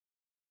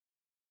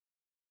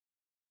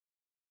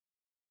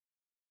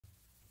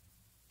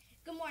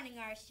morning,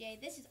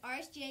 RSGA. This is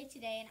RSGA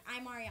Today, and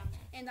I'm Ariana.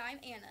 And I'm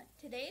Anna.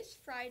 Today is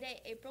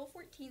Friday, April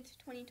 14th,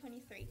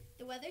 2023.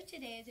 The weather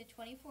today is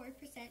a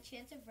 24%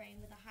 chance of rain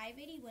with a high of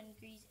 81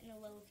 degrees and a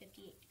low of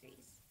 58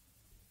 degrees.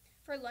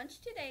 For lunch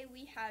today,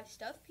 we have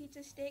stuffed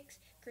pizza sticks,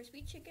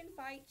 crispy chicken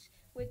bites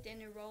with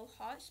dinner roll,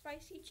 hot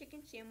spicy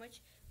chicken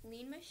sandwich,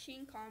 lean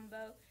machine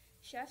combo,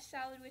 chef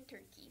salad with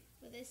turkey.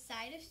 With a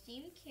side of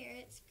steamed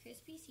carrots,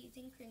 crispy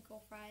seasoned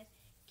crinkle fries,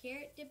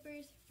 carrot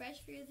dippers, fresh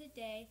fruit of the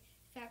day,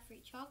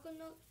 fat-free chocolate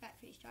milk,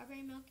 fat-free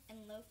strawberry milk,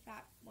 and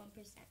low-fat 1%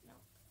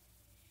 milk.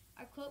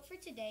 Our quote for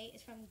today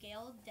is from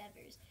Gail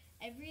Devers.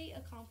 Every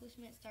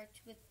accomplishment starts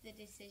with the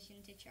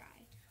decision to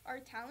try. Our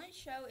talent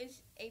show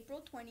is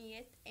April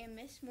 20th, and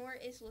Miss Moore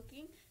is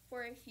looking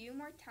for a few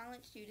more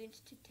talent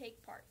students to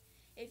take part.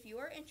 If you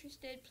are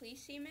interested,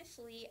 please see Miss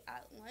Lee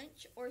at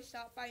lunch or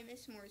stop by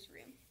Miss Moore's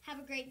room. Have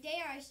a great day,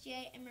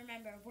 RSGA, and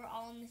remember, we're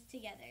all in this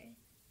together.